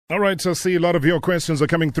All right, so I see a lot of your questions are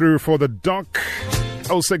coming through for the doc.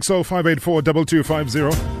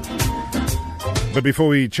 060-584-2250. But before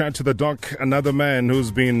we chat to the doc, another man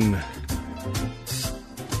who's been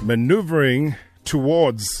maneuvering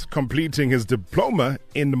towards completing his diploma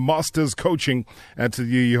in master's coaching at the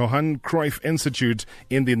Johan Cruyff Institute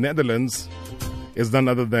in the Netherlands is none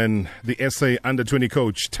other than the SA Under-20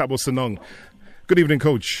 coach, Thabo Senong. Good evening,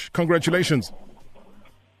 coach. Congratulations.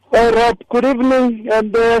 Hey, Rob. Good evening,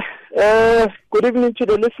 and good evening to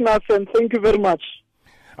the listeners, and thank you very much.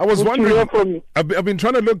 I was wondering, to hear from you. I've been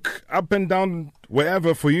trying to look up and down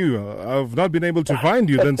wherever for you. I've not been able to find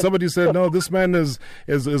you. Then somebody said, no, this man is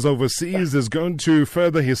overseas, is going to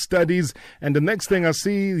further his studies. And the next thing I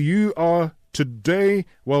see, you are today,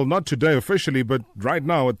 well, not today officially, but right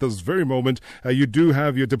now at this very moment, you do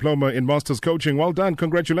have your diploma in master's coaching. Well done.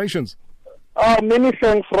 Congratulations. Many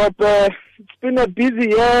thanks, Rob. It's been a busy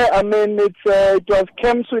year. I mean, it was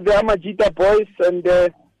camps with the Amajita boys and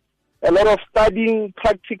a lot of studying,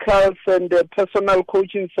 practicals, and personal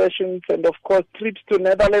coaching sessions, and of course trips to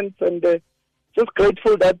Netherlands. And just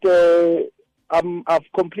grateful that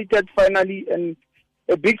I've completed finally. And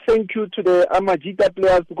a big thank you to the Amajita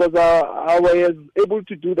players because I was able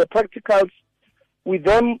to do the practicals with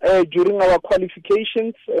them during our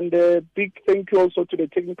qualifications, and a big thank you also to the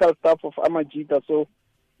technical staff of Amajita. So,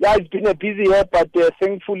 yeah, it's been a busy year, but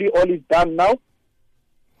thankfully all is done now.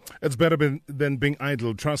 It's better than being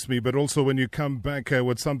idle, trust me, but also when you come back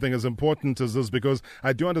with something as important as this, because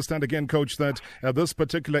I do understand again, Coach, that this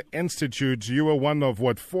particular institute, you were one of,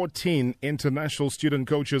 14 international student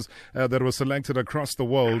coaches that were selected across the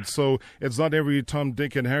world. So it's not every Tom,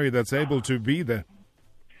 Dick, and Harry that's able to be there.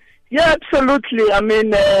 Yeah, absolutely. I mean,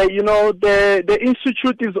 the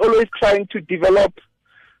institute is always trying to develop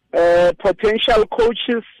potential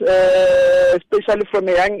coaches, especially from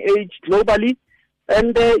a young age globally.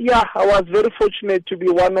 And I was very fortunate to be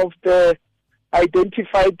one of the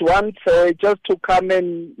identified ones just to come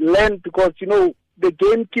and learn because, the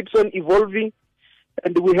game keeps on evolving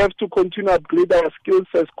and we have to continue to upgrade our skills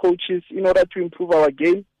as coaches in order to improve our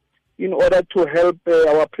game, in order to help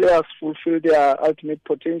our players fulfill their ultimate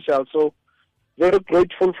potential. So very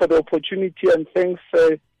grateful for the opportunity and thanks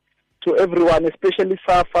to everyone, especially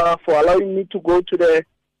SAFA, for allowing me to go to the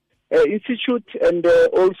institute and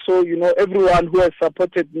also, everyone who has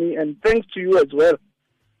supported me. And thanks to you as well,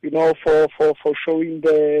 for showing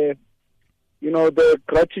the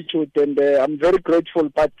gratitude. And I'm very grateful.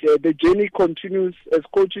 But the journey continues. As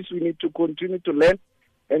coaches, we need to continue to learn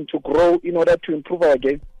and to grow in order to improve our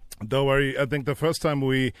game. Don't worry. I think the first time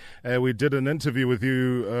we did an interview with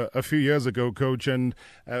you a few years ago, Coach, and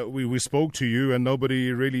we spoke to you, and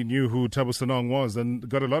nobody really knew who Thabo Senong was, and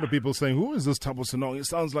got a lot of people saying, "Who is this Thabo Senong? He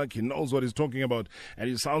sounds like he knows what he's talking about, and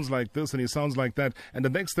he sounds like this, and he sounds like that." And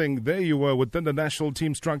the next thing, there you were within the national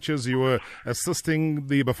team structures. You were assisting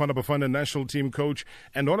the Bafana national team coach,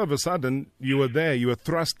 and all of a sudden, you were there. You were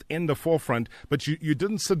thrust in the forefront, but you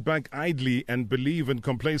didn't sit back idly and believe in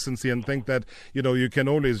complacency and think that you can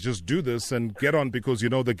always just do this and get on because you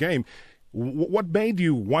know the game. What made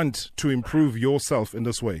you want to improve yourself in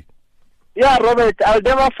this way? Yeah, Robert, I'll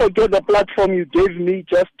never forget the platform you gave me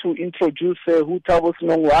just to introduce who Thabo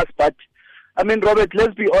Senong was. But, I mean, Robert,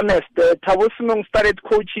 let's be honest. Thabo Senong started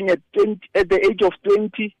coaching at the age of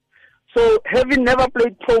 20. So, having never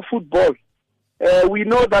played pro football, we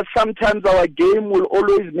know that sometimes our game will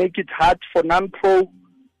always make it hard for non-pro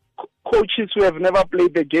coaches who have never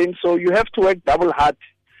played the game. So, you have to work double hard.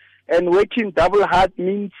 And working double hard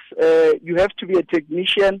means you have to be a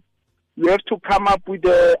technician. You have to come up with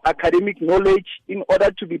academic knowledge in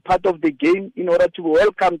order to be part of the game, in order to be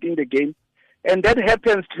welcomed in the game. And that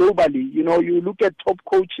happens globally. You look at top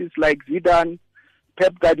coaches like Zidane,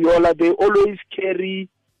 Pep Guardiola, they always carry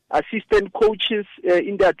assistant coaches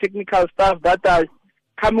in their technical staff that are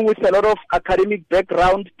coming with a lot of academic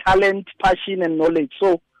background, talent, passion, and knowledge.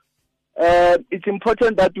 So it's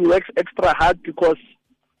important that we work extra hard because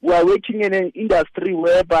we are working in an industry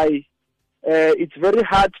whereby it's very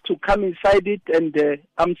hard to come inside it. And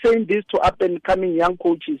I'm saying this to up-and-coming young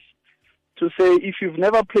coaches to say if you've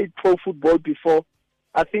never played pro football before,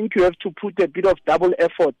 I think you have to put a bit of double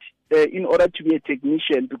effort in order to be a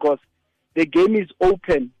technician because the game is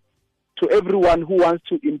open to everyone who wants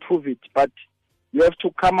to improve it. But you have to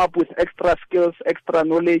come up with extra skills, extra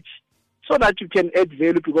knowledge so that you can add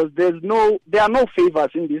value because there are no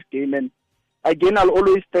favors in this game. And again, I'll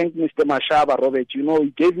always thank Mr. Mashaba, Robert. He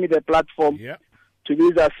gave me the platform to be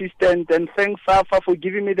his assistant. And thanks, Safa, for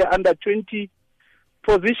giving me the under-20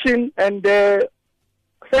 position. And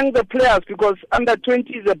thank the players because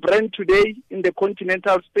under-20 is a brand today in the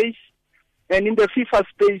continental space. and in the FIFA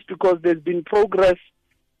space, because there's been progress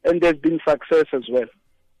and there's been success as well.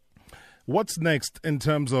 What's next in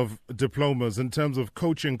terms of diplomas, in terms of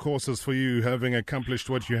coaching courses for you, having accomplished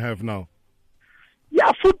what you have now?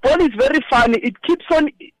 Yeah, football is very fun. It keeps on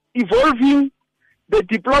evolving. The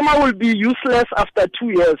diploma will be useless after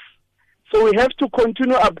 2 years. So we have to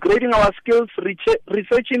continue upgrading our skills,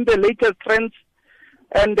 researching the latest trends,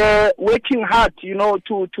 and working hard,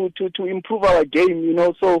 to improve our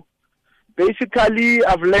game, So basically,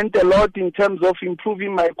 I've learned a lot in terms of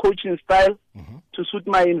improving my coaching style to suit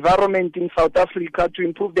my environment in South Africa, to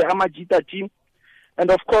improve the Amajita team. And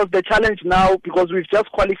of course, the challenge now, because we've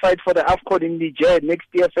just qualified for the AFCON in Niger next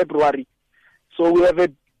year, February. So we have a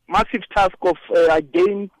massive task of,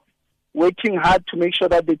 again, working hard to make sure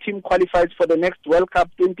that the team qualifies for the next World Cup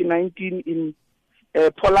 2019 in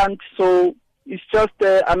Poland. So it's just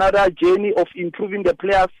another journey of improving the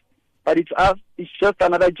players, but it's just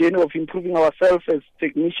another journey of improving ourselves as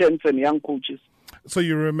technicians and young coaches. So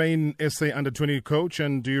you remain SA Under-20 coach,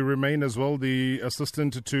 and do you remain as well the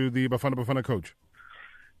assistant to the Bafana Bafana coach?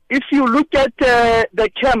 If you look at the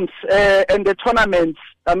camps and the tournaments,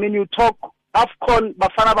 I mean, you talk AFCON,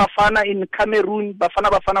 Bafana Bafana in Cameroon,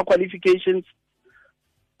 Bafana Bafana qualifications,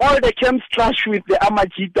 all the camps clash with the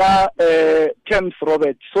Amajita camps,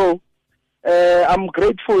 Robert. So I'm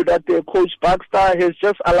grateful that Coach Baxter has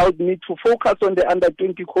just allowed me to focus on the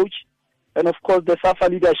Under-20 coach and, of course, the SAFA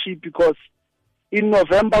leadership, because in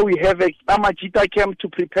November we have a Amajita camp to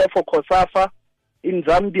prepare for COSAFA in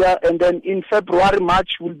Zambia, and then in February,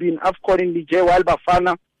 March, we'll be in AFCON in Niger, while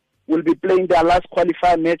Bafana will be playing their last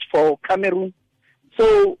qualifier match for Cameroon.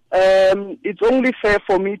 So it's only fair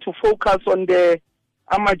for me to focus on the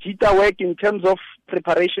Amajita work in terms of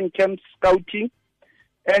preparation camps, scouting,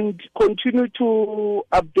 and continue to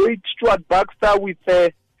update Stuart Baxter with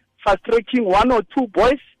fast-tracking 1 or 2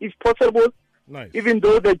 boys, if possible. Nice. Even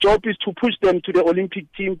though the job is to push them to the Olympic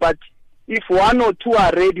team, but if 1 or 2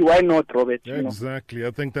 are ready, why not, Robert? Yeah, exactly.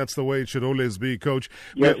 I think that's the way it should always be, Coach.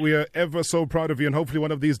 Yes. We are ever so proud of you, and hopefully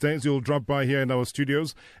one of these days you'll drop by here in our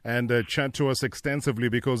studios and chat to us extensively,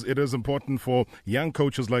 because it is important for young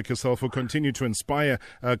coaches like yourself who continue to inspire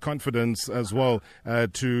confidence as well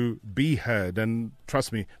to be heard. And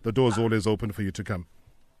trust me, the door is always open for you to come.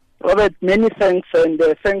 Robert, many thanks, and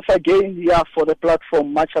thanks again for the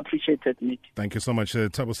platform. Much appreciated, Nick. Thank you so much.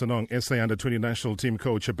 Thabo Senong, SA Under-20 national team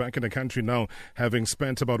coach, back in the country now, having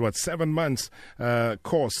spent about, 7 months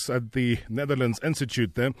course at the Netherlands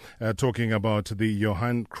Institute there, talking about the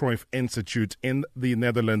Johan Cruyff Institute in the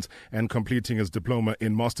Netherlands, and completing his diploma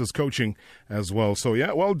in master's coaching as well. So,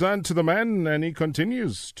 yeah, well done to the man, and he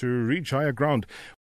continues to reach higher ground.